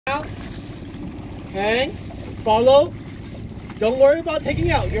Hang. Follow. Don't worry about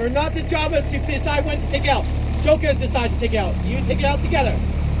taking out. You're not the job to decide when to take out. Stroker decides to take out. You take it out together.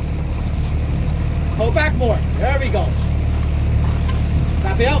 Pull back more. There we go.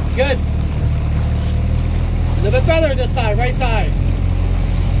 Tap it out. Good. A little bit better this side. Right side.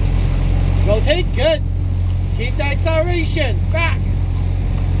 Rotate. Good. Keep that acceleration. Back.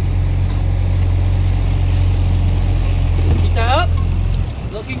 Keep that up.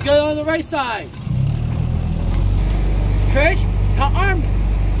 Looking good on the right side. Trish, top arm.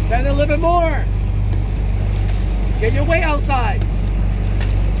 Bend a little bit more. Get your weight outside.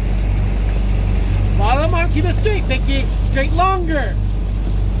 Bottom arm, keep it straight, Mickey. Straight longer.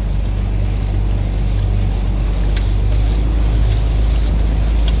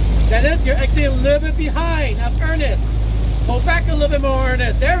 Dennis, you're exiting a little bit behind of Ernest. Pull back a little bit more,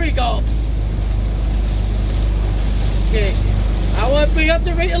 Ernest. There we go. Okay. I want to bring up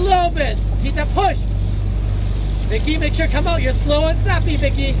the rate a little bit. Keep that push. Mickey, make sure come out. You're slow and snappy,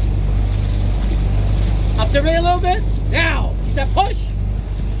 Mickey. Up the rate a little bit. Now, keep that push.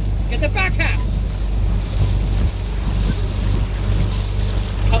 Get the back half.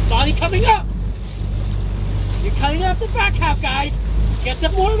 Body coming up. You're cutting up the back half, guys. Get the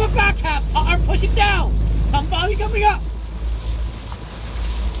more of a back half. Arm pushing down. Body coming up.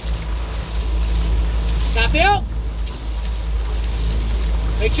 Stop it out.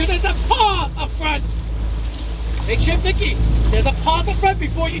 Make sure there's a pause up front. Make sure, Mickey, there's a pause up front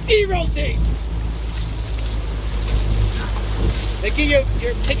before you de-rotate. Mickey,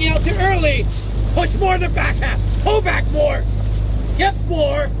 you're taking out too early. Push more in the back half. Pull back more. Get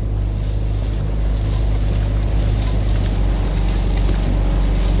more.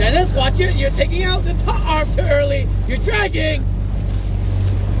 Dennis, watch it. You're taking out the top arm too early. You're dragging.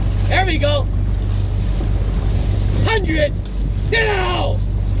 There we go. 100. Now.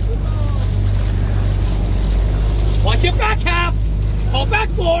 Watch your back half. Pull back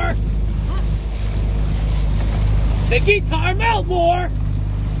more. Mickey, arm out more.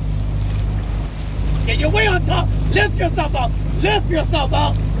 Get your weight on top. Lift yourself up. Lift yourself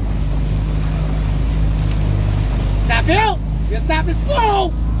up. Snap it out. You're snapping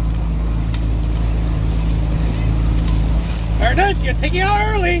slow. Ernest, you're taking out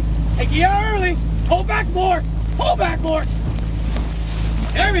early. Taking out early. Pull back more. Pull back more.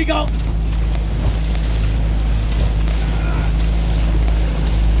 There we go.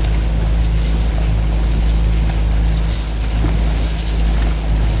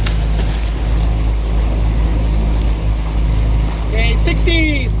 Okay,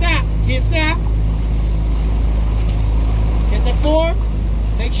 60. Snap. Keep snap. Get the form.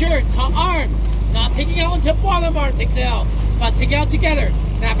 Make sure top arm. Not taking out until bottom arm takes it out. But take it out together.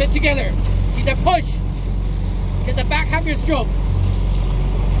 Snap it together. Keep that push. Get the back half of your stroke.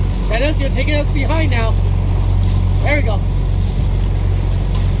 Dennis, you're taking us behind now. There we go.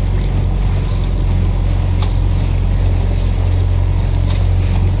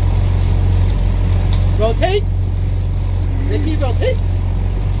 Rotate. Mickey, rotate.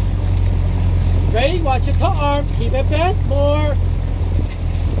 Ready? Watch your top arm. Keep it bent more.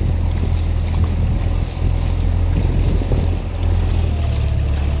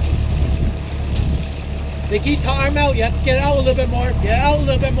 Mickey, top arm out. You have to get out a little bit more. Get out a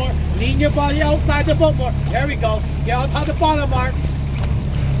little bit more. Lean your body outside the boat more. There we go. Get on top of the bottom arm.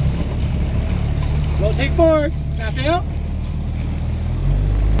 Rotate forward. Snap it out.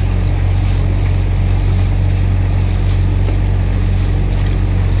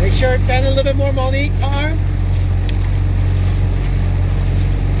 Make sure it's bend a little bit more, Monique. Arm.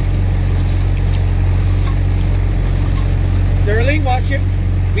 Sterling, watch it.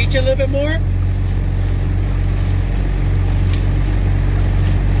 Reach a little bit more.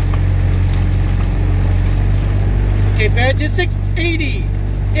 Okay, bend to 680.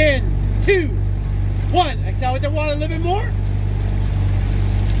 In, 2, 1. Exhale with the water a little bit more.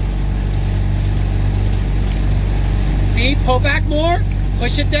 Speed, pull back more.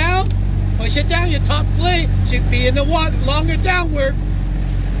 Push it down. Push it down. Your top plate should be in the water, longer downward.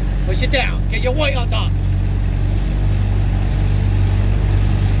 Push it down. Get your weight on top.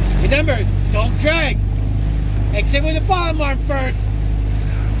 Remember, don't drag. Exit with the bottom arm first.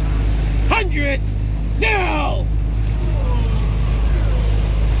 100. Now.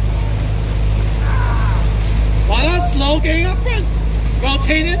 While I'm slow getting up front.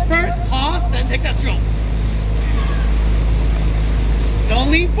 Rotate it first, pause, then take that stroke. Don't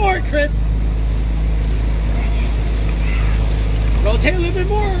lean forward, Chris. Rotate a little bit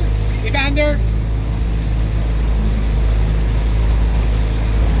more. Evander.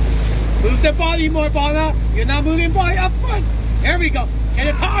 Move the body more, Bonna. You're not moving body up front. There we go.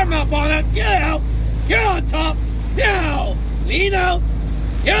 Get the arm out, Bonna. Get out. You're on top. Now, lean out.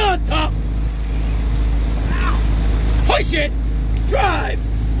 You're on top. Push it. Drive.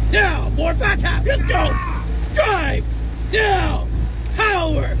 Now, more back half. Let's go. Drive. Now.